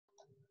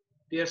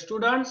Dear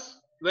students,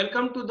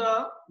 welcome to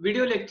the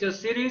video lecture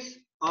series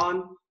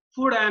on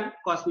food and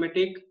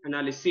cosmetic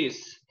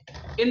analysis.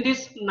 In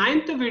this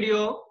ninth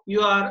video, you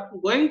are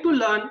going to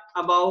learn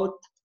about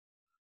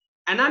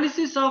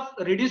analysis of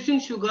reducing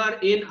sugar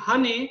in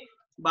honey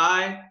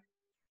by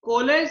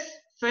Coles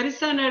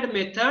ferricyanide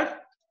method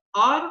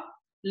or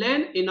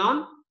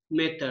Lane-Enon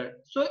method.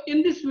 So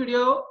in this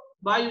video,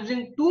 by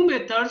using two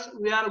methods,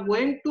 we are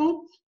going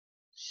to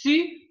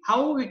see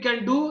how we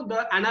can do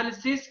the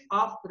analysis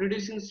of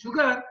reducing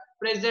sugar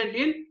present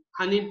in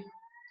honey.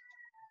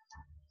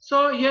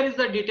 So here is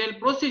the detailed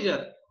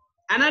procedure.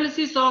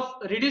 Analysis of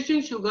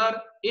reducing sugar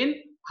in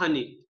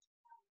honey.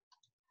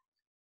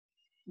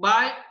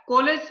 By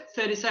Coles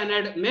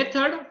ferricyanide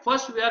method,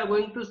 first we are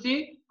going to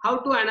see how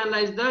to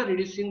analyze the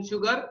reducing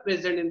sugar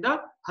present in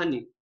the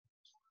honey.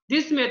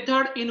 This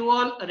method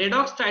involves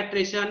redox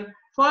titration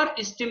for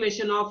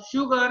estimation of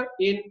sugar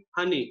in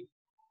honey.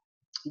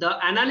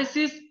 The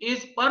analysis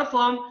is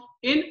performed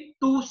in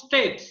two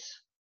steps.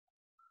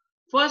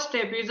 First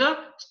step is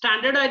a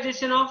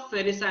standardization of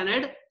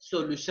ferricyanide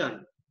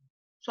solution.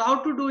 So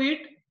how to do it?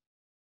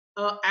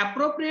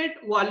 Appropriate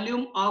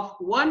volume of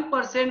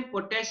 1%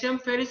 potassium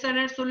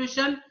ferricyanide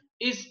solution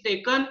is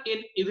taken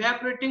in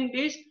evaporating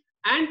dish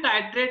and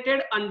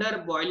titrated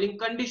under boiling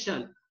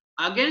condition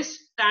against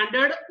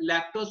standard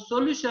lactose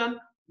solution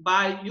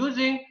by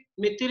using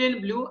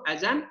methylene blue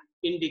as an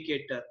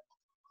indicator.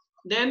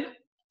 Then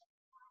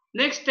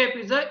next step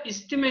is the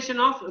estimation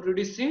of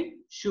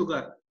reducing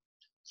sugar.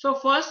 So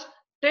first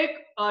take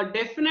a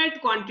definite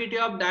quantity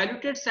of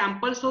diluted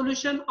sample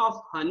solution of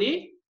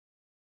honey.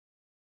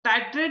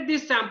 Titrate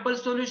this sample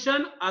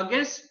solution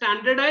against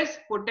standardized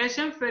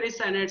potassium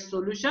ferricyanide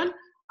solution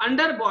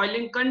under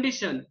boiling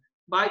condition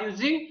by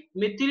using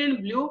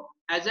methylene blue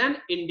as an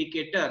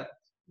indicator.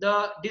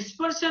 The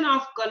dispersion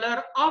of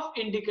color of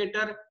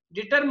indicator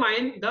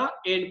determine the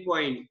end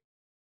point.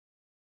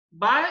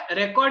 By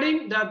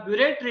recording the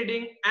burette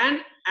reading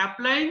and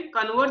applying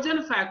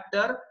conversion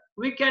factor,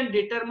 we can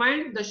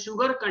determine the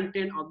sugar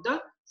content of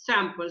the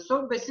sample.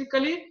 So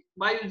basically,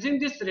 by using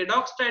this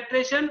redox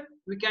titration,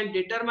 we can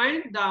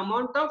determine the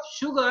amount of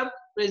sugar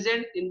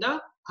present in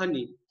the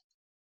honey.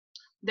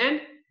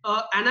 Then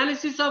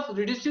analysis of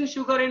reducing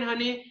sugar in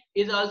honey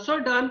is also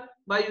done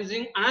by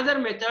using another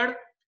method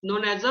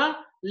known as a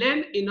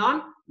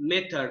Lane-Enon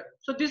method.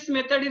 So this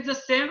method is the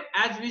same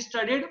as we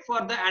studied for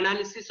the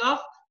analysis of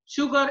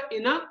sugar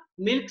in a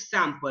milk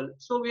sample.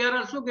 So we are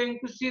also going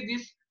to see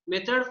this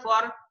method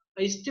for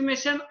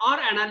estimation or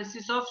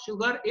analysis of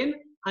sugar in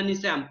honey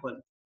sample.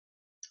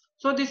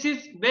 So this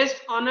is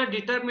based on a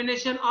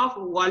determination of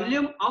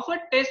volume of a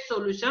test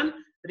solution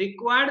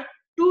required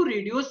to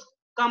reduce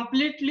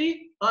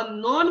completely a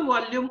known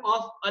volume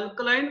of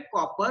alkaline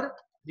copper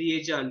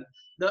reagent.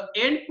 The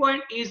end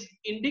point is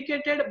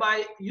indicated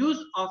by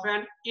use of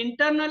an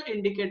internal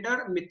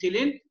indicator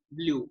methylene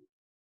blue.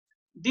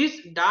 This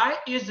dye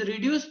is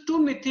reduced to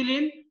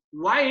methylene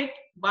white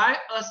by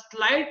a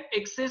slight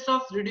excess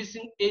of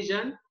reducing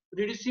agent,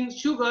 reducing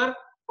sugar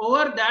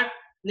over that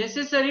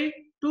necessary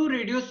to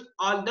reduce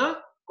all the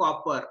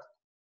copper.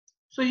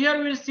 So here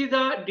we will see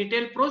the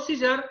detailed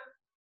procedure.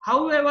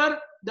 However,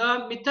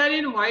 the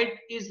methylene white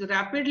is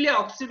rapidly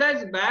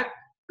oxidized back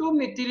to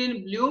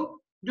methylene blue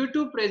due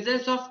to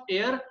presence of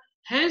air.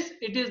 Hence,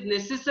 it is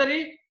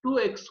necessary to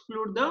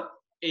exclude the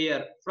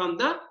air from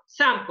the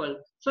sample.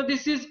 So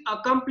this is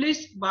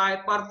accomplished by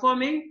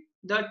performing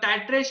the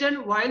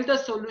titration while the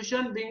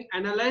solution being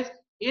analyzed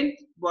in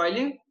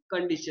boiling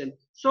condition.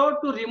 So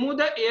to remove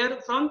the air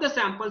from the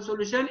sample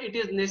solution, it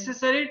is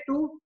necessary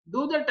to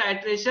do the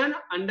titration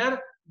under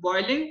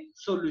boiling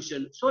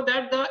solution so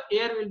that the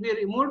air will be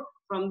removed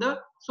from the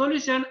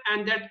solution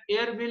and that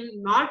air will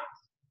not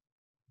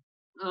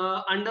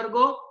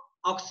undergo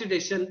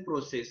oxidation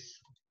process.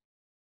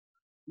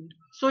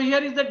 So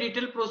here is the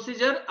detailed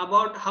procedure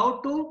about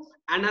how to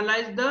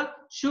analyze the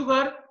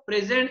sugar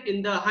present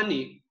in the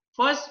honey.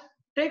 First,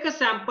 take a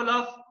sample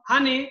of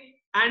honey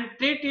and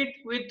treat it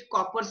with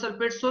copper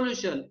sulfate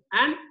solution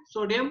and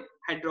sodium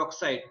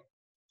hydroxide.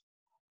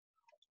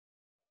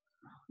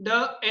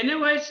 The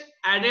NaOH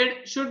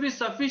added should be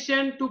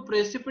sufficient to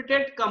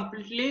precipitate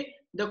completely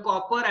the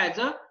copper as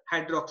a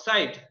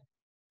hydroxide.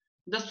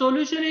 The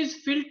solution is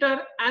filtered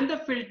and the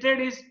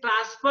filtrate is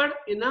transferred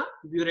in a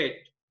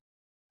burette.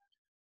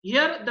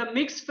 Here the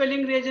mixed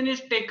filling reagent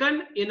is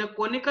taken in a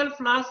conical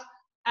flask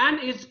and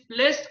is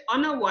placed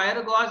on a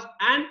wire gauze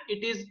and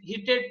it is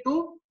heated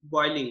to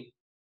boiling.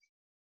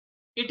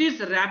 It is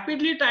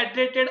rapidly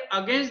titrated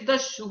against the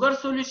sugar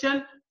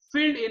solution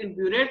filled in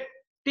burette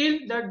till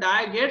the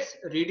dye gets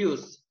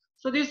reduced.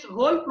 So this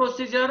whole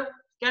procedure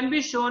can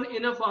be shown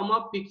in a form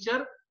of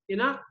picture in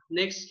a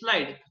next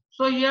slide.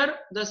 So here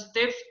the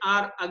steps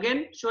are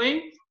again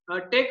showing.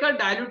 Take a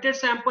diluted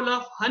sample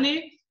of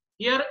honey.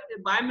 Here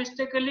by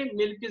mistakenly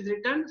milk is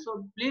written,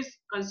 so please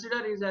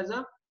consider it as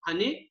a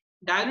honey.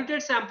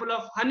 Diluted sample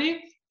of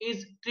honey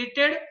is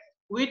treated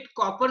with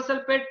copper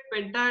sulfate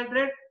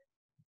pentahydrate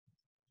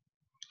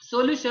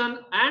solution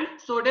and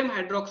sodium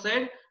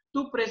hydroxide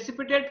to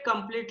precipitate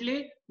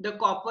completely the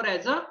copper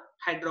as a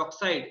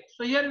hydroxide.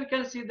 So here we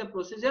can see the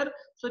procedure.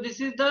 So this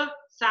is the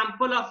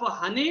sample of a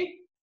honey.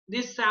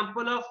 This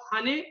sample of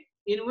honey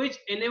in which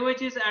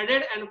NaOH is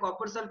added and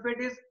copper sulfate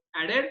is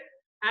added,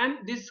 and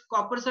this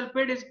copper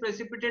sulfate is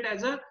precipitated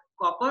as a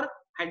copper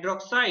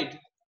hydroxide.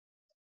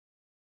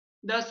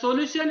 The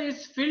solution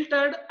is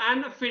filtered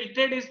and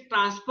filtrate is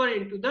transferred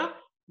into the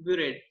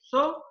burette.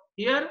 So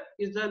here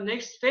is the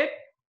next step.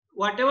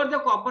 Whatever the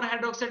copper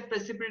hydroxide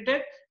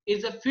precipitated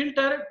is a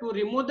filter to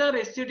remove the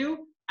residue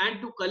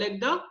and to collect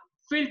the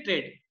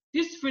filtrate.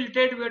 This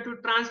filtrate we have to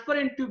transfer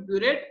into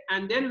burette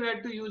and then we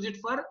have to use it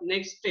for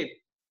next step.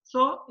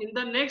 So in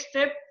the next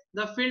step,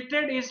 the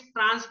filtrate is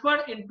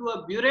transferred into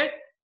a burette,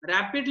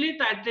 rapidly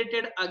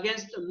titrated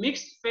against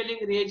mixed filling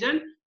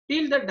reagent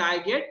till the dye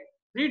get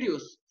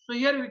reduced. So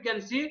here we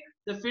can see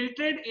the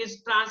filtrate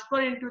is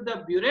transferred into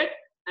the burette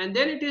and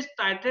then it is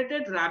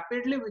titrated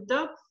rapidly with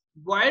the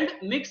boiled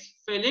mixed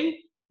filling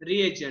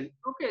reagent.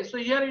 Okay, so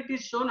here it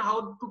is shown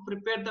how to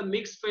prepare the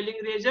mixed filling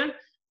reagent.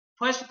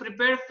 First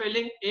prepare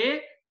filling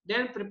A,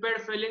 then prepare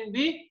filling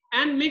B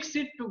and mix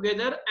it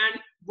together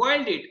and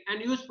boiled it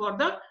and use for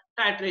the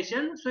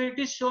titration. So it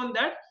is shown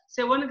that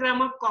 7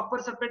 gram of copper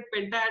sulfate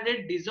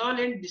pentahydrate dissolved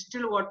in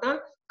distilled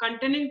water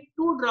containing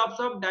 2 drops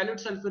of dilute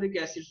sulfuric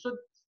acid. So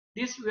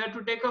this we have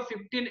to take a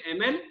 15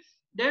 ml.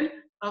 Then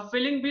a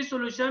filling B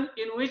solution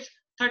in which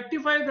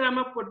 35 gram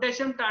of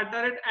potassium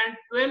tartarate and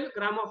 12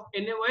 gram of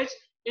NaOH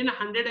in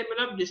 100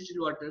 ml of distilled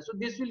water. So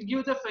this will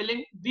give the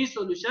filling B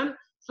solution.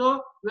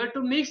 So we have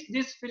to mix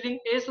this filling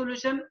A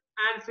solution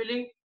and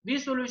filling B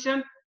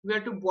solution. We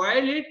have to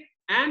boil it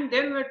and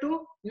then we have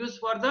to use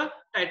for the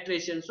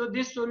titration. So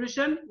this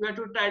solution we have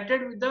to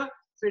titrate with the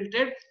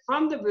filtrate.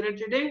 From the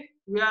burette reading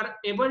we are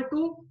able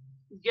to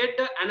get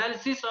the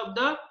analysis of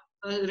the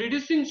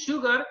reducing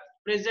sugar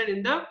present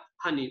in the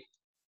honey.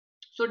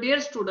 So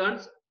dear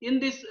students, in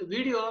this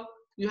video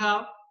you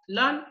have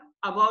learned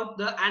about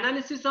the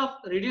analysis of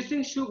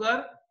reducing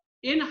sugar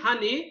in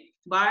honey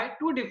by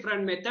two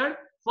different methods.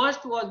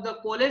 First was the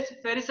College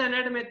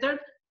ferricyanide method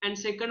and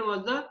second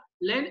was the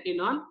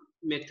Lane-Enon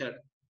method.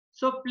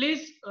 So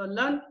please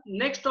learn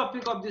next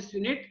topic of this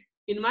unit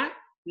in my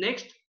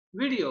next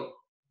video.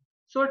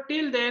 So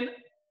till then,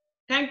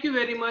 thank you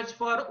very much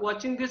for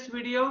watching this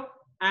video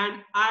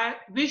and I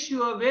wish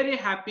you a very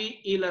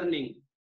happy e-learning.